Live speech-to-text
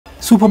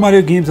Super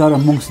Mario games are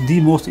amongst the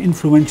most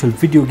influential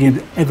video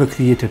games ever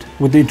created.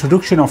 With the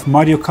introduction of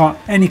Mario Kart,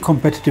 any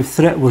competitive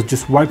threat was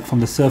just wiped from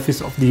the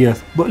surface of the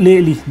earth. But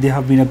lately, they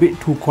have been a bit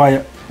too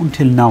quiet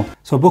until now.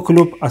 So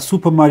buckle up, as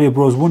Super Mario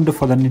Bros.Wonder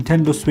for the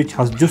Nintendo Switch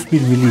has just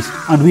been released,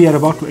 and we are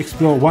about to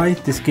explore why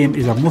this game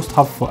is a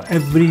must-have for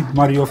every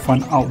Mario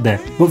fan out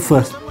there. But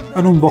first,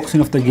 an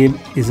unboxing of the game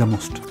is a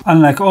must.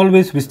 And like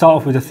always, we start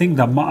off with the thing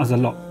that matters a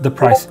lot, the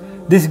price.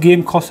 This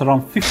game costs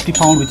around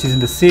 £50, which is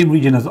in the same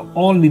region as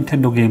all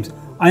Nintendo games.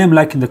 I am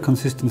liking the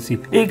consistency.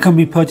 It can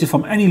be purchased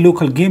from any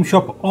local game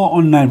shop or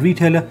online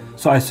retailer,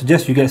 so I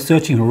suggest you get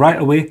searching right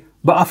away,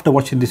 but after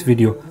watching this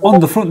video.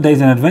 On the front there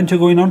is an adventure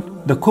going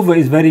on. The cover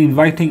is very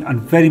inviting and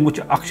very much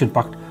action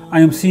packed. I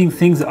am seeing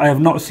things that I have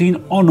not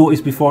seen or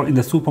noticed before in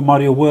the Super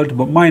Mario world,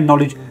 but my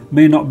knowledge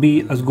may not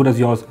be as good as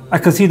yours. I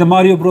can see the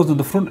Mario Bros on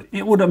the front.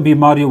 It wouldn't be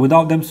Mario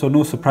without them, so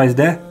no surprise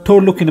there.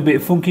 Toad looking a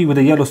bit funky with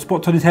the yellow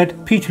spots on his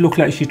head. Peach look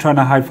like she's trying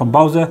to hide from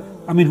Bowser.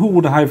 I mean, who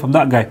would hide from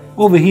that guy?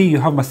 Over here you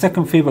have my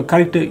second favourite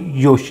character,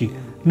 Yoshi.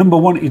 Number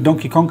 1 is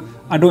Donkey Kong.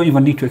 I don't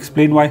even need to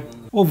explain why.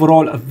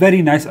 Overall, a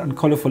very nice and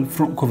colourful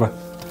front cover.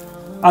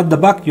 At the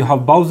back you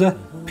have Bowser.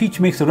 Peach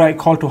makes the right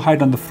call to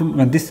hide on the front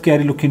when this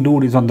scary looking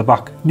dude is on the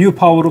back. New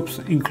power-ups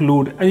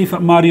include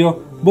Elephant Mario,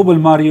 Bubble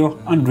Mario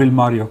and Drill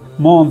Mario.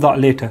 More on that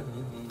later.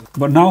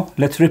 But now,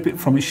 let's rip it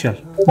from its shell.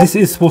 This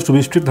is supposed to be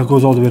a strip that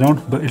goes all the way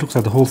around, but it looks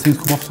like the whole thing's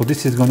come off, so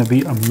this is going to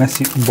be a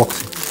messy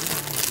unboxing.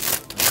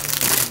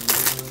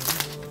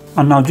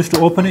 And now just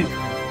to open it,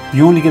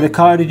 you only get the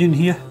cartridge in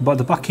here, but at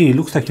the back here it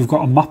looks like you've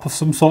got a map of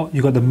some sort.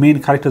 You've got the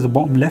main character at the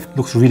bottom left,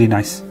 looks really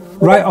nice.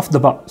 Right off the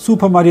bat,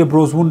 Super Mario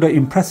Bros. Wonder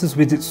impresses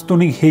with its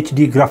stunning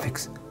HD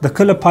graphics. The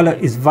colour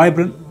palette is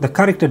vibrant, the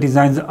character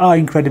designs are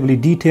incredibly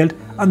detailed,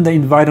 and the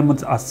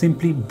environments are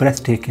simply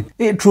breathtaking.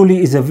 It truly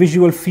is a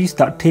visual feast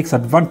that takes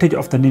advantage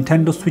of the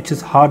Nintendo Switch's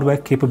hardware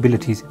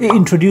capabilities. It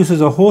introduces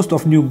a host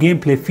of new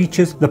gameplay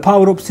features. The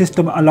power-up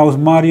system allows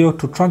Mario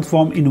to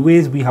transform in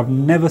ways we have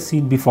never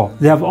seen before.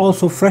 They have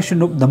also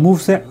freshened up the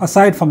moveset.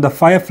 Aside from the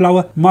Fire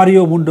Flower,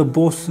 Mario Wonder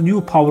boasts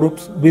new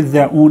power-ups with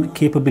their own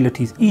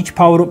capabilities. Each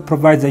power-up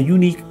provides a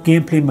unique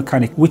gameplay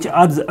mechanic, which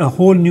adds a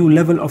whole new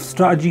level of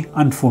strategy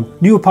and fun.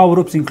 New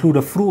power-ups include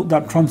a fruit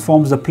that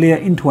transforms the player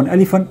into an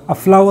elephant, a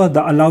flower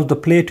that allows the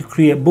player to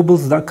create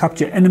bubbles that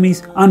capture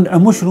enemies, and a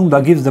mushroom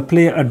that gives the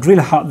player a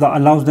drill hat that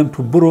allows them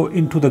to burrow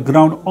into the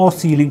ground or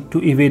ceiling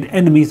to evade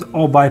enemies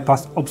or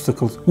bypass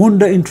obstacles.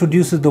 Wonder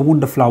introduces the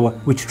Wonder Flower,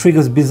 which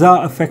triggers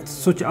bizarre effects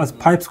such as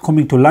pipes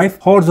coming to life,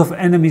 hordes of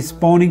enemies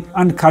spawning,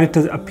 and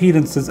characters'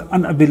 appearances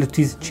and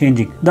abilities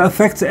changing. The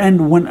effects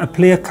end when a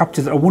player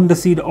captures a Wonder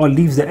Seed or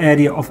leaves the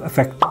area of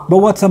effect. But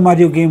what's a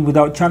Mario game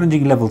without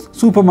challenging levels?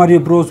 Super Mario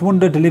Bros.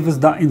 Wonder delivers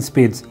that in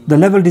spades. The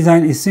level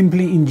design is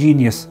simply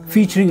ingenious,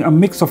 featuring a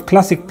mix of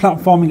classic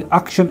platforming,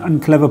 action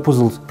and clever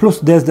puzzles. Plus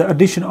there's the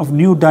addition of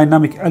new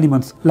dynamic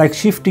elements like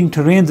shifting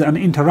terrains and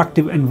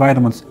interactive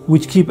environments,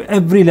 which keep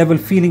every level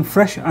feeling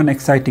fresh and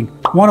exciting.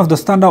 One of the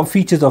standout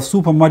features of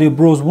Super Mario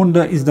Bros.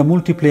 Wonder is the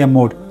multiplayer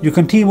mode. You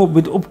can team up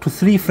with up to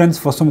 3 friends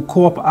for some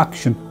co-op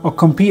action, or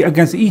compete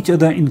against each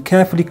other in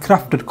carefully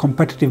crafted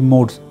competitive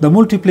modes. The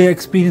multiplayer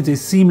experience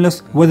is seamless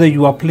whether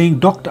you are playing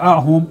docked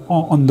at home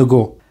or on the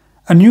go.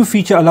 A new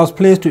feature allows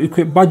players to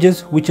equip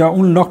badges which are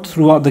unlocked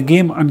throughout the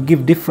game and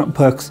give different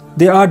perks.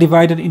 They are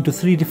divided into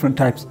 3 different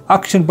types: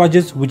 action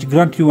badges, which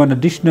grant you an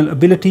additional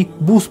ability;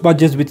 boost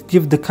badges, which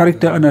give the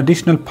character an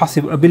additional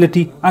passive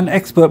ability; and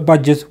expert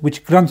badges,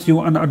 which grants you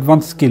an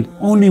advanced skill.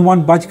 Only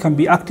one badge can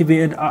be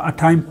activated at a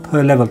time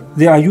per level.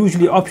 They are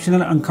usually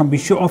optional and can be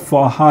shut off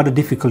for a harder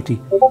difficulty.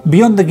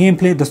 Beyond the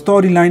gameplay, the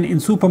storyline in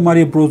Super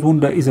Mario Bros.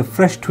 Wonder is a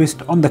fresh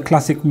twist on the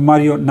classic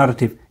Mario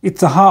narrative.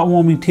 It's a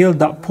heartwarming tale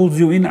that pulls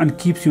you in and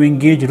keeps you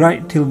engaged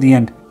right till the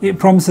end. It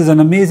promises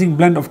an amazing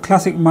blend of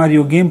classic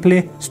Mario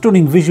gameplay,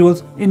 stunning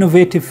visuals,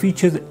 innovative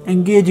features,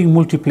 engaging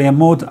multiplayer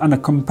modes and a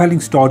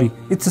compelling story.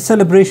 It's a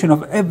celebration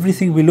of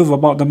everything we love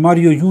about the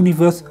Mario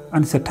universe,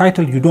 and it's a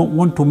title you don't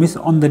want to miss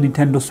on the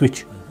Nintendo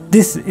Switch.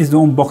 This is the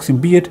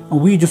unboxing beard,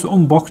 and we just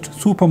unboxed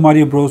Super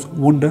Mario Bros.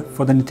 Wonder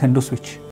for the Nintendo Switch.